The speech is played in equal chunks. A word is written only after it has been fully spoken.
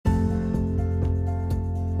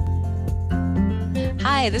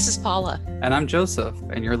Hi, this is Paula. And I'm Joseph,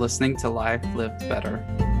 and you're listening to Life Lived Better.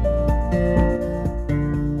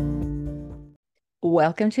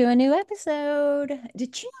 Welcome to a new episode.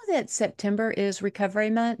 Did you know that September is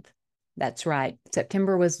Recovery Month? That's right.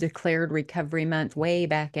 September was declared Recovery Month way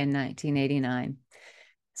back in 1989.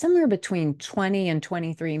 Somewhere between 20 and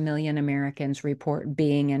 23 million Americans report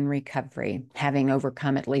being in recovery, having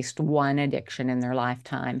overcome at least one addiction in their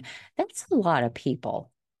lifetime. That's a lot of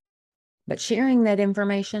people. But sharing that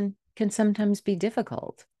information can sometimes be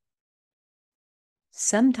difficult.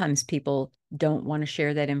 Sometimes people don't want to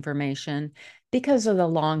share that information because of the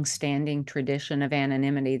long-standing tradition of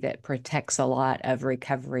anonymity that protects a lot of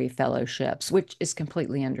recovery fellowships, which is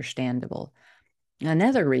completely understandable.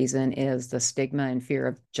 Another reason is the stigma and fear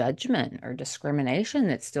of judgment or discrimination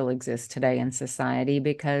that still exists today in society,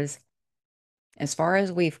 because as far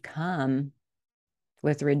as we've come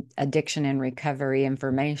with addiction and recovery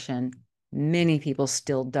information, many people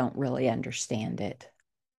still don't really understand it.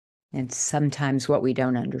 And sometimes what we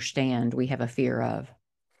don't understand, we have a fear of.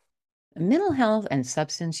 Mental health and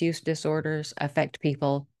substance use disorders affect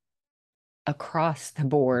people across the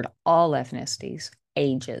board, all ethnicities,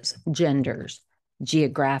 ages, genders,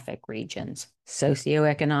 geographic regions,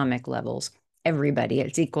 socioeconomic levels, everybody.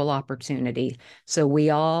 It's equal opportunity. So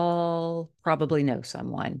we all probably know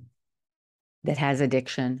someone that has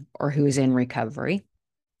addiction or who is in recovery.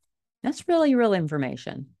 That's really real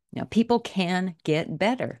information. Now, people can get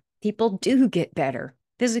better. People do get better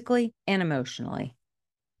physically and emotionally.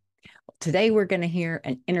 Today, we're going to hear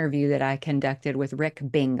an interview that I conducted with Rick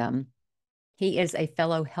Bingham. He is a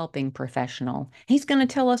fellow helping professional. He's going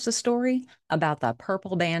to tell us a story about the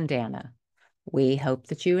purple bandana. We hope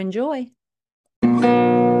that you enjoy.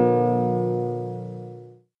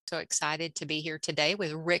 So excited to be here today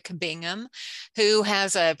with Rick Bingham, who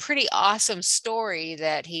has a pretty awesome story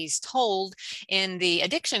that he's told in the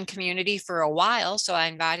addiction community for a while. So I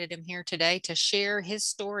invited him here today to share his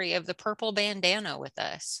story of the purple bandana with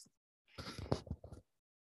us.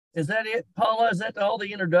 Is that it, Paula? Is that all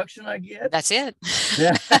the introduction I get? That's it.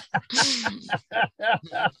 Yeah.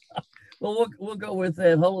 Well, we'll go with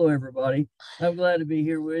that. Hello, everybody. I'm glad to be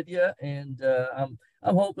here with you, and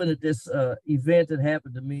I'm hoping that this event that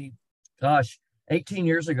happened to me, 18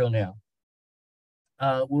 years ago now,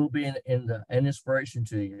 will be an inspiration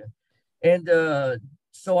to you. And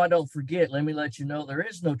so I don't forget, let me let you know there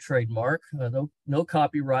is no trademark, no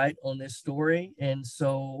copyright on this story, and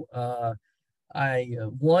so I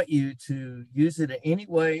want you to use it in any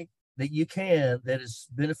way that you can that is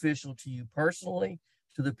beneficial to you personally,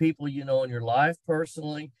 to the people you know in your life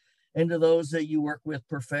personally, and to those that you work with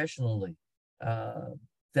professionally.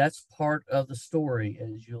 That's part of the story,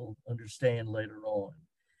 as you'll understand later on.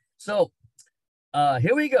 So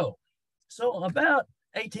here we go. So about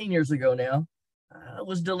 18 years ago now, I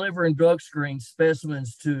was delivering drug screen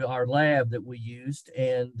specimens to our lab that we used,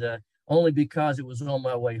 and only because it was on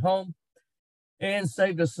my way home, and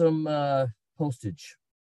saved us some postage.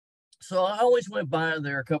 So I always went by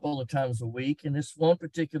there a couple of times a week. And this one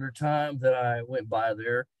particular time that I went by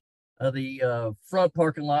there, the front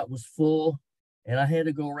parking lot was full, and I had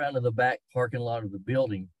to go around to the back parking lot of the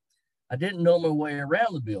building. I didn't know my way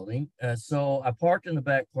around the building, so I parked in the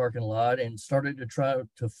back parking lot and started to try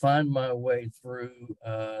to find my way through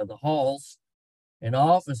the halls and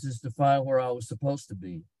offices to find where I was supposed to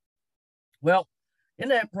be. Well, in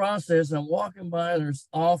that process, I'm walking by there's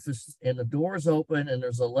office and the door's open and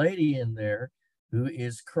there's a lady in there who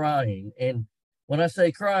is crying. And when I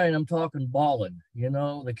say crying, I'm talking bawling,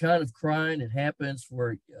 the kind of crying that happens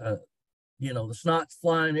where, the snot's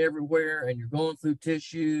flying everywhere and you're going through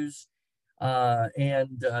tissues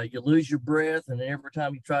and you lose your breath. And every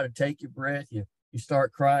time you try to take your breath, you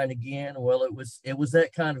start crying again. Well, it was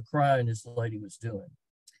that kind of crying this lady was doing.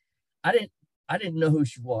 I didn't know who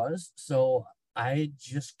she was, so I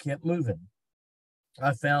just kept moving.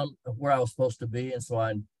 I found where I was supposed to be, and so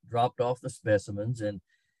I dropped off the specimens and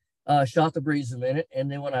shot the breeze a minute. And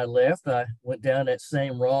then when I left, I went down that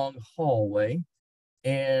same wrong hallway,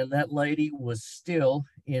 and that lady was still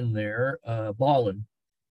in there bawling.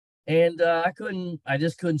 And I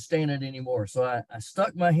just couldn't stand it anymore. So I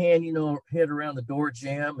stuck my hand, head around the door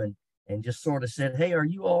jamb and just sort of said, "Hey, are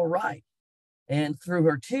you all right?" And through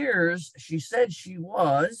her tears, she said she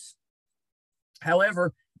was.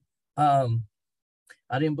 However, I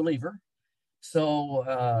didn't believe her.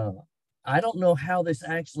 So I don't know how this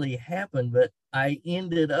actually happened, but I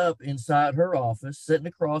ended up inside her office, sitting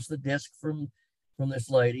across the desk from this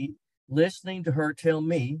lady, listening to her tell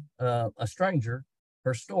me, a stranger,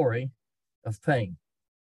 her story of pain.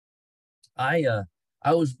 I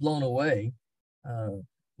was blown away,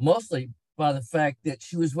 mostly by the fact that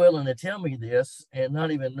she was willing to tell me this and not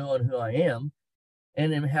even knowing who I am,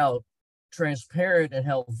 and then how transparent and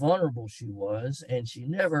how vulnerable she was, and she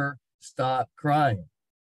never stopped crying.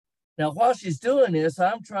 Now, while she's doing this,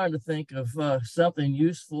 I'm trying to think of something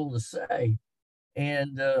useful to say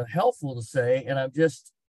and helpful to say, and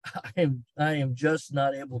I am just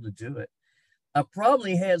not able to do it. I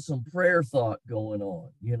probably had some prayer thought going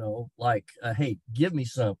on, like, hey, give me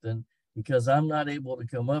something because I'm not able to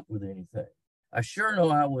come up with anything. I sure know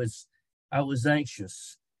I was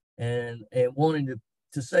anxious and wanting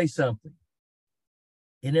to say something.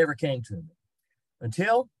 It never came to me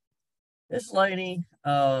until this lady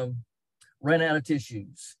ran out of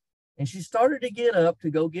tissues, and she started to get up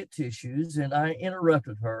to go get tissues, and I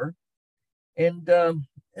interrupted her. And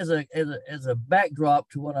as a backdrop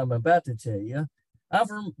to what I'm about to tell you, I'm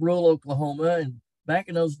from rural Oklahoma, and back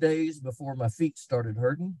in those days before my feet started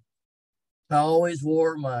hurting, I always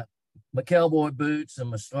wore my cowboy boots and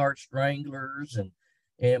my starched Wranglers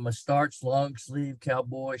and my starched long sleeve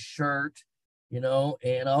cowboy shirt, and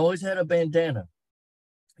I always had a bandana.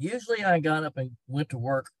 Usually I got up and went to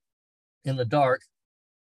work in the dark,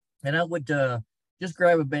 and I would just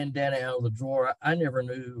grab a bandana out of the drawer. I never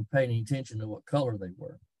knew or paid any attention to what color they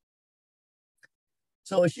were.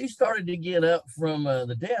 So as she started to get up from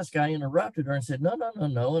the desk, I interrupted her and said, "No, no,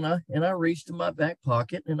 no, no!" And I reached in my back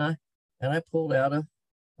pocket and I pulled out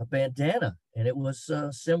a bandana, and it was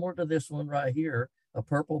similar to this one right here, a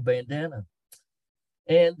purple bandana.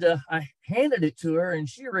 And I handed it to her, and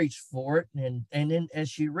she reached for it, and then as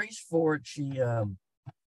she reached for it,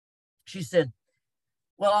 she said,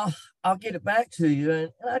 "Well, I'll get it back to you."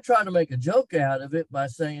 And I tried to make a joke out of it by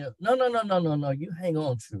saying, "No, no, no, no, no, no, you hang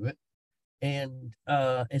on to it." And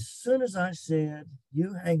as soon as I said,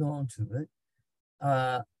 "You hang on to it,"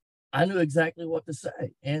 I knew exactly what to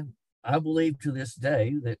say. And I believe to this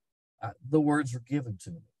day that the words were given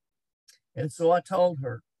to me. And so I told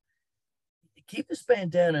her, keep this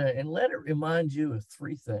bandana and let it remind you of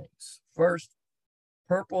three things. First,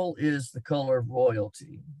 purple is the color of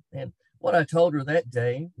royalty. And what I told her that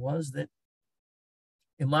day was that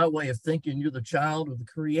in my way of thinking, you're the child of the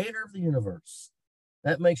creator of the universe.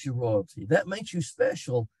 That makes you royalty. That makes you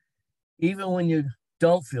special, even when you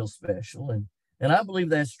don't feel special. And I believe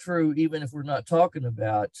that's true, even if we're not talking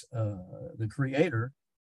about the creator.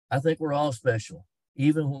 I think we're all special,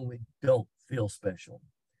 even when we don't feel special.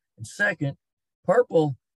 And second,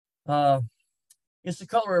 purple is the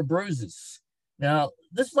color of bruises. Now,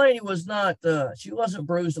 this lady was not, she wasn't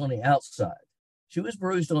bruised on the outside. She was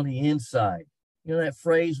bruised on the inside. That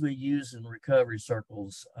phrase we use in recovery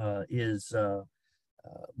circles is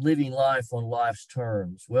living life on life's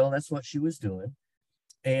terms. Well, that's what she was doing.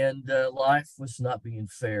 And life was not being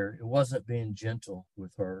fair. It wasn't being gentle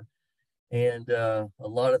with her. And a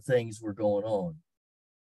lot of things were going on.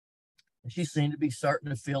 And she seemed to be starting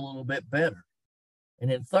to feel a little bit better. And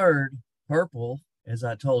then third, purple, as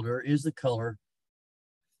I told her, is the color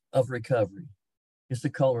of recovery. It's the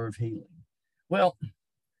color of healing. Well,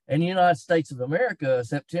 in the United States of America,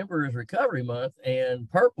 September is Recovery Month, and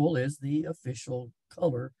purple is the official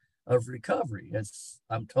color of recovery, as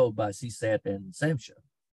I'm told by CSAT and SAMHSA.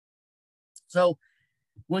 So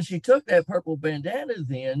when she took that purple bandana,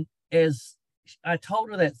 then, as I told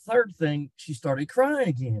her that third thing, she started crying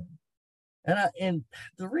again. And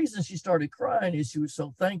the reason she started crying is she was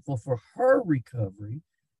so thankful for her recovery,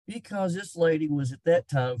 because this lady was at that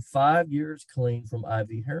time 5 years clean from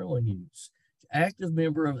IV heroin use, active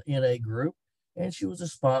member of the NA group, and she was a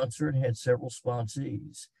sponsor and had several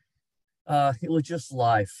sponsees. It was just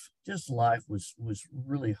life. Just life was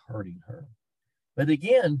really hurting her. But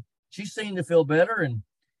again, she seemed to feel better, and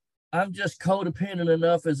I'm just codependent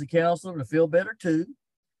enough as a counselor to feel better too.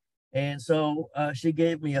 And so she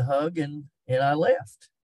gave me a hug, and I left,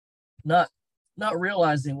 not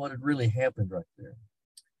realizing what had really happened right there.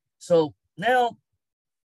 So now,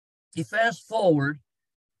 you fast forward,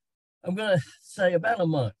 I'm going to say about a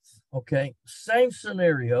month, okay? Same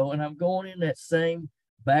scenario, and I'm going in that same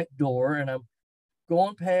back door, and I'm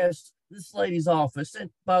going past this lady's office.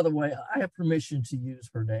 And by the way, I have permission to use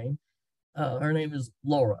her name. Her name is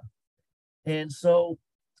Laura. And so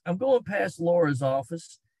I'm going past Laura's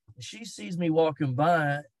office. She sees me walking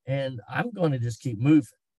by, and I'm going to just keep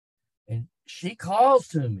moving. And she calls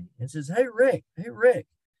to me and says, hey, Rick.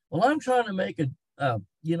 Well, I'm trying to make a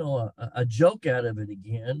joke out of it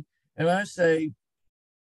again. And I say,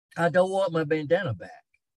 I don't want my bandana back.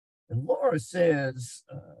 And Laura says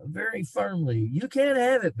very firmly, you can't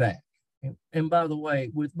have it back. And by the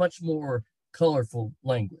way, with much more colorful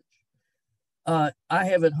language. I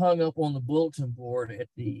have it hung up on the bulletin board at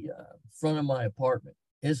the front of my apartment.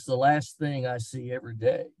 It's the last thing I see every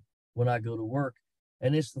day when I go to work,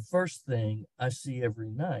 and it's the first thing I see every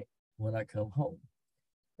night when I come home.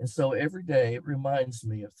 And so every day it reminds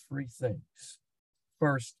me of three things.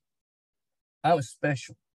 First, I'm a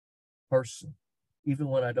special person, even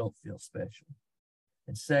when I don't feel special.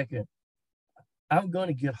 And second, I'm going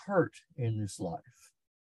to get hurt in this life.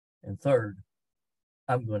 And third,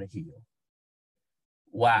 I'm going to heal.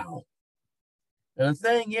 Wow. And the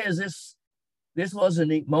thing is, this was a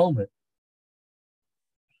neat moment.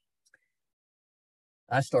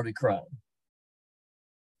 I started crying.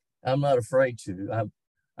 I'm not afraid to.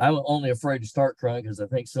 I'm only afraid to start crying because I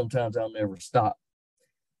think sometimes I'll never stop.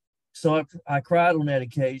 So I cried on that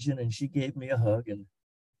occasion, and she gave me a hug, and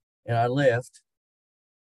I left.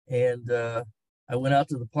 And I went out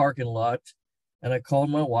to the parking lot, and I called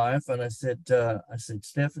my wife, and I said,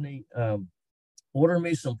 Stephanie, order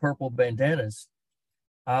me some purple bandanas.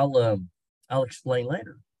 I'll explain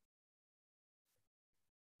later.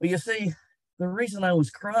 But you see, the reason I was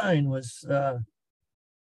crying was,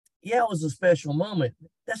 it was a special moment.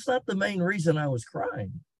 That's not the main reason I was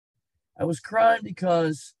crying. I was crying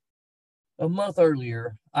because a month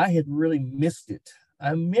earlier, I had really missed it.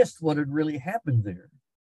 I missed what had really happened there.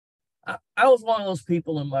 I was one of those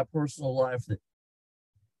people in my personal life that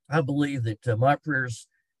I believe that my prayers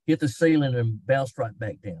hit the ceiling and bounced right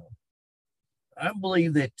back down. I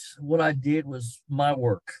believe that what I did was my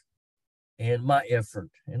work and my effort,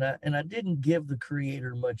 and I didn't give the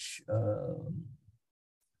Creator much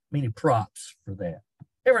many props for that.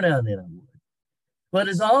 Every now and then I would. But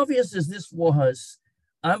as obvious as this was,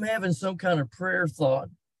 I'm having some kind of prayer thought,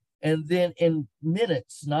 and then in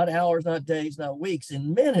minutes, not hours, not days, not weeks,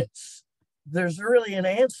 in minutes, there's really an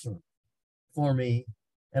answer for me,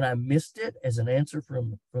 and I missed it as an answer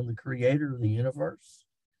from the Creator of the universe.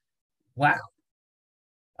 Wow.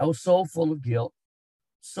 I was so full of guilt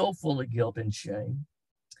and shame,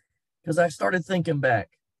 because I started thinking back,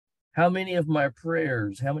 how many of my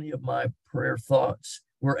prayer thoughts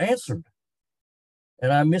were answered,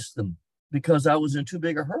 and I missed them because I was in too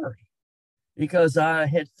big a hurry, because I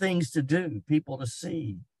had things to do, people to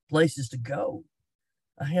see, places to go.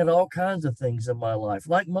 I had all kinds of things in my life,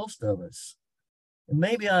 like most of us. And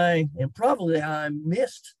probably I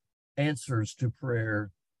missed answers to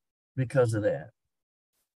prayer because of that.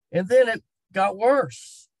 And then it got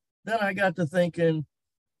worse. Then I got to thinking,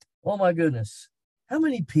 oh my goodness, how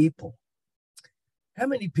many people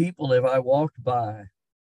have I walked by?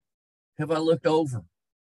 Have I looked over?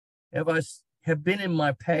 Have been in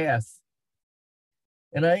my path?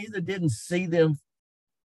 And I either didn't see them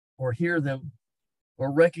or hear them or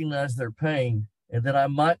recognize their pain and that I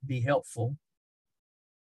might be helpful,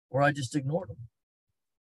 or I just ignored them.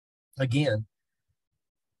 Again,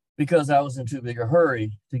 because I was in too big a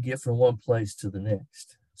hurry to get from one place to the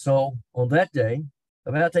next. So on that day,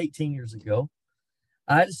 about 18 years ago,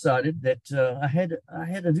 I decided that I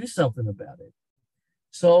had to do something about it.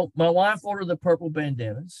 So my wife ordered the purple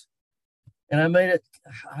bandanas, and I made it,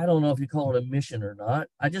 I don't know if you call it a mission or not.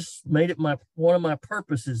 I just made it one of my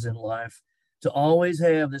purposes in life to always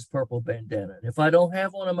have this purple bandana. And if I don't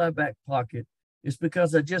have one in my back pocket, it's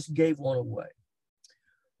because I just gave one away.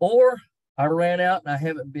 Or I ran out and I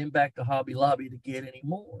haven't been back to Hobby Lobby to get any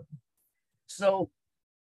more. So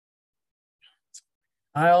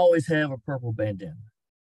I always have a purple bandana.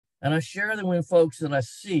 And I share them with folks that I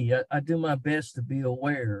see. I do my best to be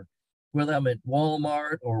aware, whether I'm at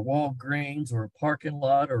Walmart or Walgreens or a parking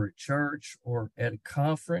lot or at church or at a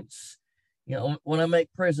conference. You know, when I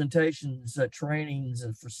make presentations, trainings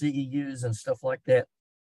and for CEUs and stuff like that,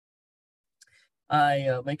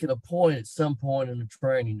 I make it a point at some point in the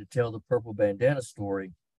training to tell the purple bandana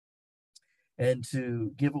story and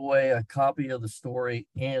to give away a copy of the story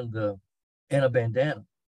and a bandana.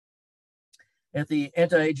 At the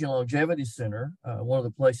Anti-Aging Longevity Center, one of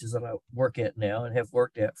the places that I work at now and have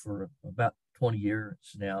worked at for about 20 years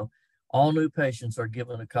now, all new patients are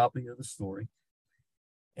given a copy of the story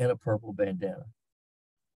and a purple bandana.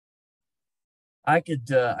 I could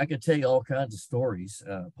tell you all kinds of stories.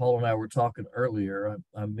 Paul and I were talking earlier.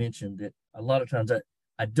 I mentioned that a lot of times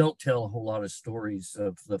I don't tell a whole lot of stories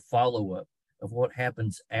of the follow-up of what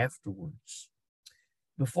happens afterwards.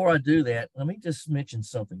 Before I do that, let me just mention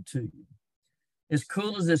something to you. As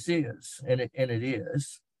cool as this is, and it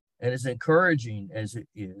is, and as encouraging as it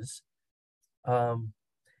is,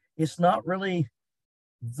 it's not really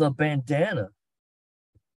the bandana,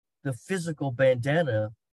 the physical bandana,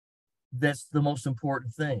 that's the most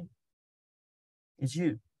important thing. It's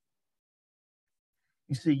you.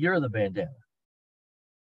 You see, you're the bandana.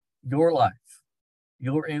 Your life,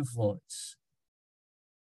 your influence,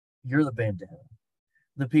 you're the bandana.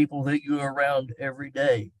 the people that you're around every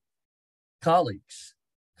day, colleagues,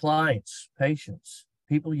 clients, patients,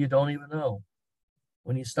 people you don't even know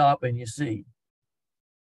when you stop and you see.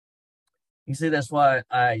 You see, that's why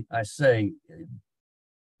I say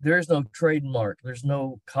there's no trademark, there's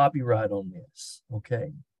no copyright on this,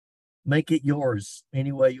 okay? Make it yours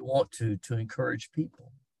any way you want to encourage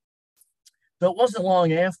people. So it wasn't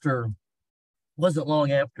long after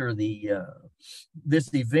the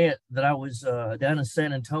this event that I was down in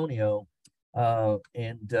San Antonio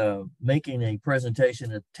and making a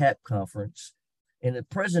presentation at the TAP conference, and the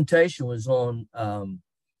presentation was on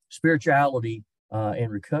spirituality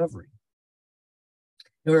and recovery.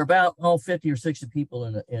 There were about 50 or 60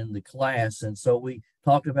 people in the class, and so we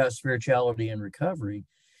talked about spirituality and recovery.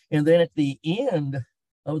 And then at the end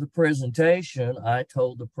of the presentation, I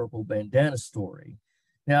told the purple bandana story.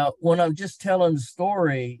 Now, when I'm just telling the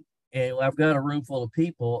story and I've got a room full of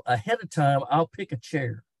people, ahead of time, I'll pick a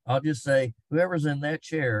chair. I'll just say, whoever's in that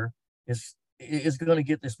chair is going to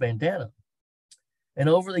get this bandana. And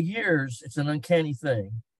over the years, it's an uncanny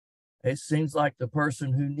thing. It seems like the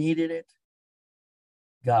person who needed it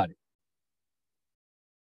got it.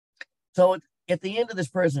 So at the end of this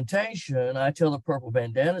presentation, I tell the purple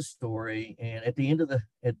bandana story. And at the end of the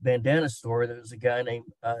bandana story, there was a guy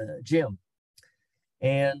named Jim.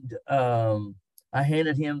 And I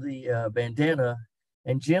handed him the bandana,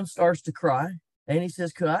 and Jim starts to cry. And he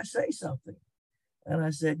says, "Could I say something?" And I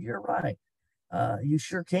said, "You're right. You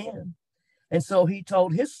sure can." And so he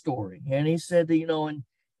told his story. And he said that,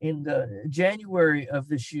 in January of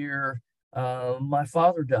this year, my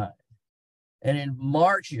father died. And in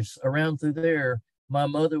March, around through there, my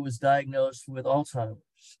mother was diagnosed with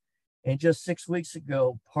Alzheimer's. And just 6 weeks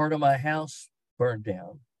ago, part of my house burned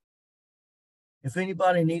down. If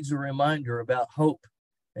anybody needs a reminder about hope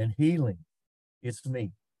and healing, it's me.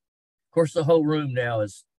 Of course, the whole room now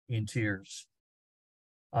is in tears.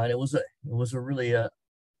 And it was a really a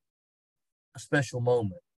special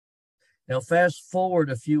moment. Now, fast forward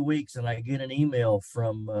a few weeks, and I get an email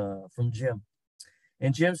from Jim.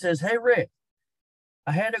 And Jim says, "Hey, Rick,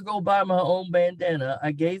 I had to go buy my own bandana.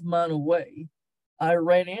 I gave mine away. I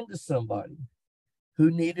ran into somebody who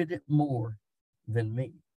needed it more than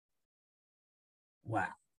me."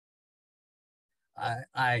 Wow.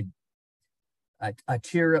 I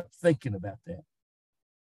tear up thinking about that.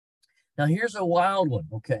 Now here's a wild one.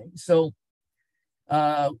 Okay, so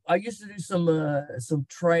I used to do some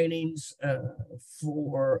trainings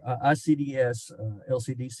for ICDS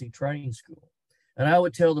LCDC training school, and I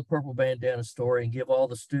would tell the purple bandana story and give all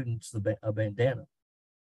the students a bandana.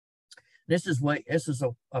 This is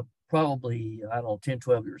probably, I don't know, 10,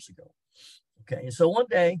 12 years ago. Okay, and so one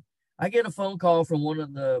day I get a phone call from one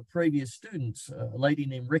of the previous students, a lady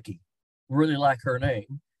named Ricky, really like her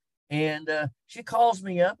name. And she calls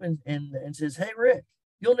me up and says, "Hey, Rick,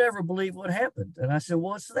 you'll never believe what happened." And I said,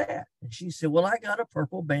 "What's that?" And she said, "Well, I got a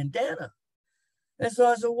purple bandana." And so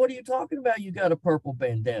I said, "What are you talking about? You got a purple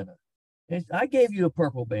bandana?" And I gave you a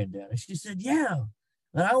purple bandana. She said, "Yeah."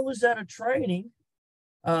 And I was at a training,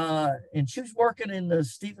 and she was working in the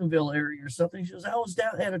Stephenville area or something. She says, "I was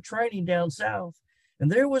down at a training down south, and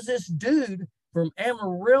there was this dude from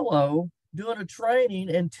Amarillo doing a training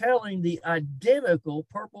and telling the identical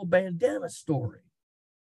purple bandana story."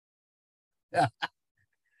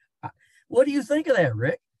 What do you think of that,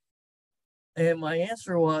 Rick? And my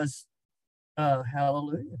answer was,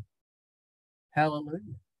 hallelujah.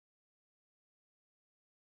 Hallelujah.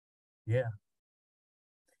 Yeah.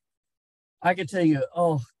 I can tell you,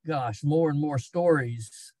 oh gosh, more and more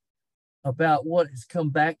stories about what has come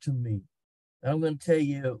back to me. And I'm going to tell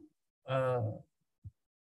you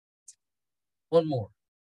one more.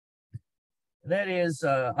 And that is,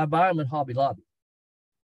 I buy them at Hobby Lobby.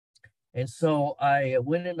 And so I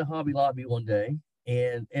went into Hobby Lobby one day,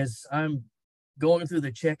 and as I'm going through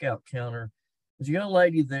the checkout counter, there's a young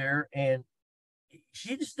lady there, and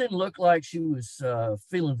she just didn't look like she was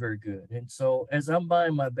feeling very good. And so as I'm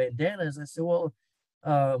buying my bandanas, I said, "Well,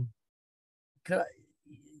 could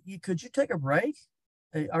you take a break?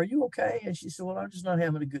 Are you okay?" And she said, "Well, I'm just not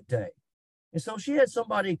having a good day." And so she had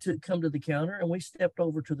somebody to come to the counter, and we stepped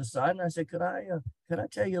over to the side, and I said, could I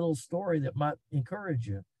tell you a little story that might encourage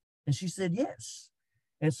you?" And she said, "Yes."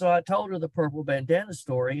 And so I told her the purple bandana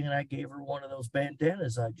story, and I gave her one of those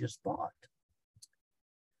bandanas I just bought.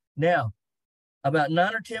 Now, about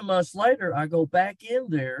 9 or 10 months later, I go back in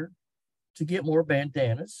there to get more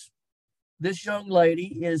bandanas. This young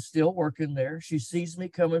lady is still working there. She sees me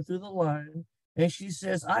coming through the line, and she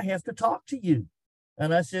says, "I have to talk to you."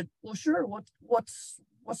 And I said, "Well, sure.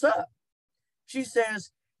 What's up?" She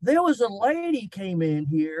says, "There was a lady came in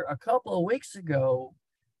here a couple of weeks ago,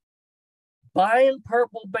 buying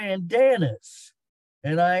purple bandanas.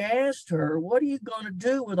 And I asked her, what are you going to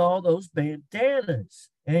do with all those bandanas?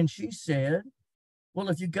 And she said, well,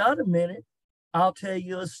 if you got a minute, I'll tell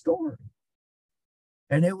you a story.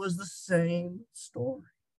 And it was the same story.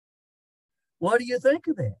 What do you think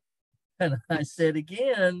of that? And I said,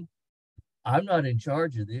 again, I'm not in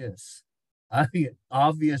charge of this.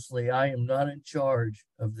 Obviously, I am not in charge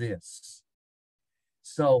of this.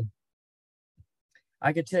 So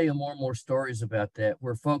I could tell you more and more stories about that,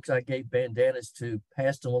 where folks I gave bandanas to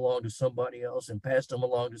passed them along to somebody else and passed them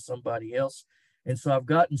along to somebody else. And so I've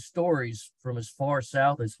gotten stories from as far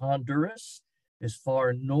south as Honduras, as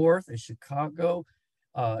far north as Chicago,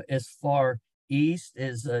 as far east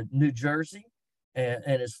as New Jersey, and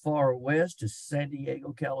as far west as San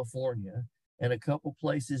Diego, California, and a couple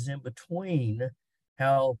places in between,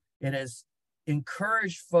 how it has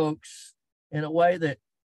encouraged folks in a way that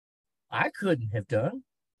I couldn't have done,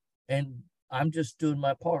 and I'm just doing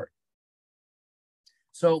my part.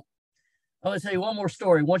 So I'm going to tell you one more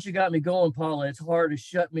story. Once you got me going, Paula, it's hard to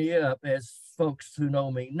shut me up, as folks who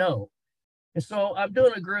know me know. And so I'm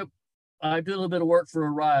doing a group. I do a little bit of work for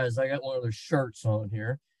Arise. I got one of their shirts on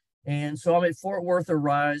here. And so I'm at Fort Worth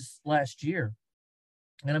Arise last year.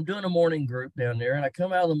 And I'm doing a morning group down there. And I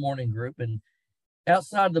come out of the morning group, and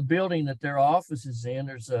outside the building that their office is in,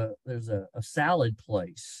 there's a salad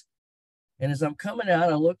place. And as I'm coming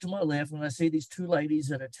out, I look to my left and I see these two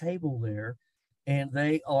ladies at a table there, and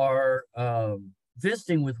they are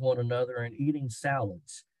visiting with one another and eating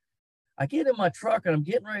salads. I get in my truck and I'm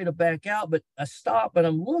getting ready to back out, but I stop and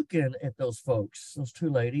I'm looking at those folks, those two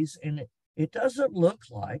ladies, and it doesn't look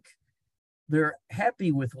like they're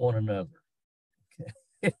happy with one another.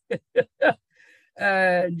 Okay.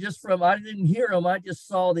 And just from, I didn't hear them, I just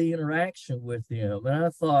saw the interaction with them. And I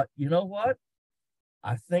thought, you know what?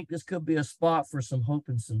 I think this could be a spot for some hope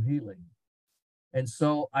and some healing. And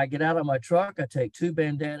so I get out of my truck, I take two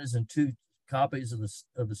bandanas and two copies of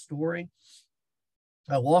the story.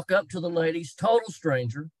 I walk up to the ladies, total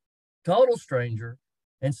stranger,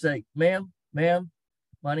 and say, ma'am,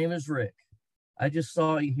 my name is Rick. I just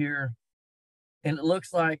saw you here, and it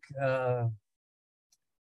looks like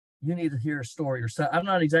you need to hear a story or something. I'm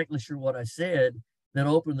not exactly sure what I said. Then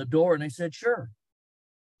opened the door, and they said, sure.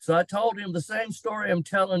 So I told him the same story I'm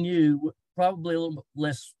telling you, probably a little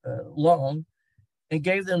less long, and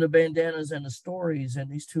gave them the bandanas and the stories. And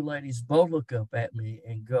these two ladies both look up at me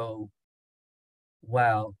and go,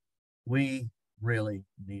 wow, we really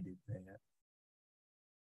needed that.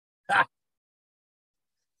 Ha!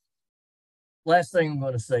 Last thing I'm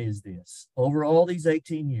going to say is this. Over all these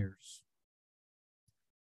 18 years,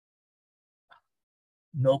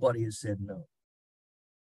 nobody has said no.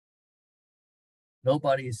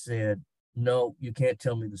 Nobody has said, no, you can't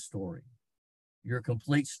tell me the story. You're a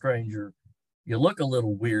complete stranger. You look a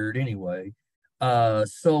little weird anyway.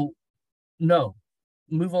 So no,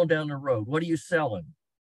 move on down the road. What are you selling?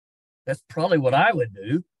 That's probably what I would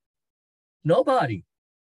do. Nobody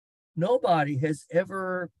has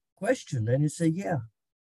ever questioned and said, yeah,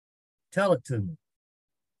 tell it to me.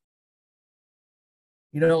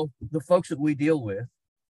 You know, the folks that we deal with,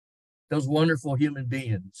 those wonderful human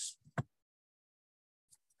beings,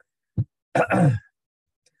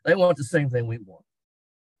 they want the same thing we want.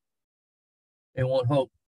 They want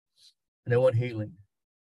hope, and they want healing.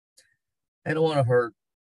 They don't want to hurt.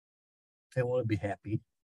 They want to be happy,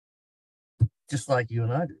 just like you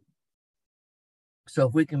and I do. So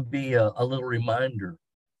if we can be a little reminder,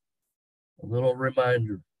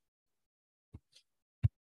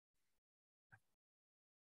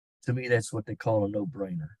 to me, that's what they call a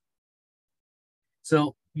no-brainer.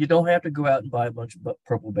 So you don't have to go out and buy a bunch of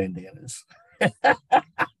purple bandanas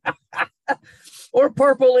or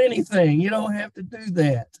purple anything. You don't have to do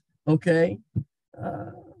that, okay?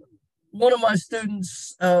 One of my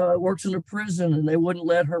students works in a prison, and they wouldn't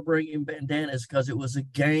let her bring in bandanas because it was a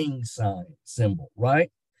gang symbol,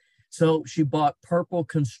 right? So she bought purple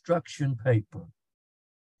construction paper,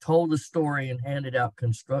 told a story, and handed out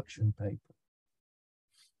construction paper.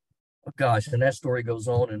 Oh, gosh, and that story goes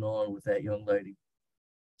on and on with that young lady.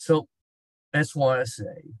 So that's why I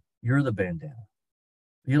say, you're the bandana.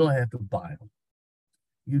 You don't have to buy them.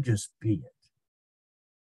 You just be it.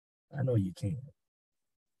 I know you can.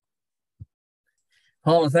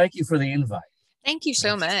 Paula, thank you for the invite. Thank you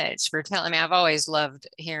so much for telling me. I've always loved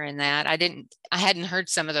hearing that. I hadn't heard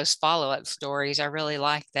some of those follow-up stories. I really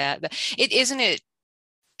like that. But isn't it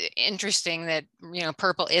interesting that, you know,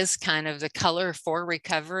 purple is kind of the color for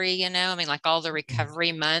recovery, you know? I mean, like all the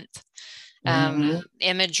recovery month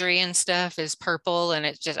imagery and stuff is purple, and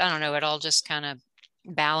it's just, I don't know, it all just kind of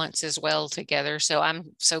balances well together. So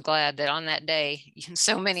I'm so glad that on that day,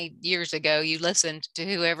 so many years ago, you listened to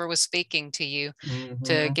whoever was speaking to you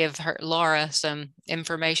to Mm-hmm. give Laura some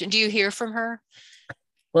information. Do you hear from her?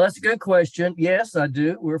 Well, that's a good question. Yes, I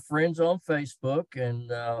do. We're friends on Facebook,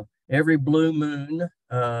 and every blue moon,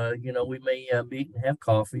 we may meet and have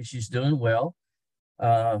coffee. She's doing well.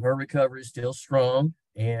 Her recovery is still strong,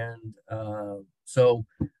 and so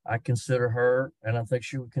I consider her, and I think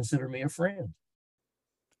she would consider me a friend.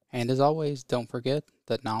 And as always, don't forget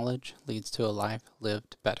that knowledge leads to a life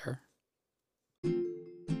lived better.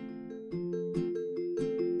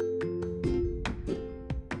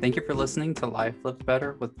 Thank you for listening to Life Lived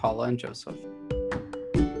Better with Paula and Joseph.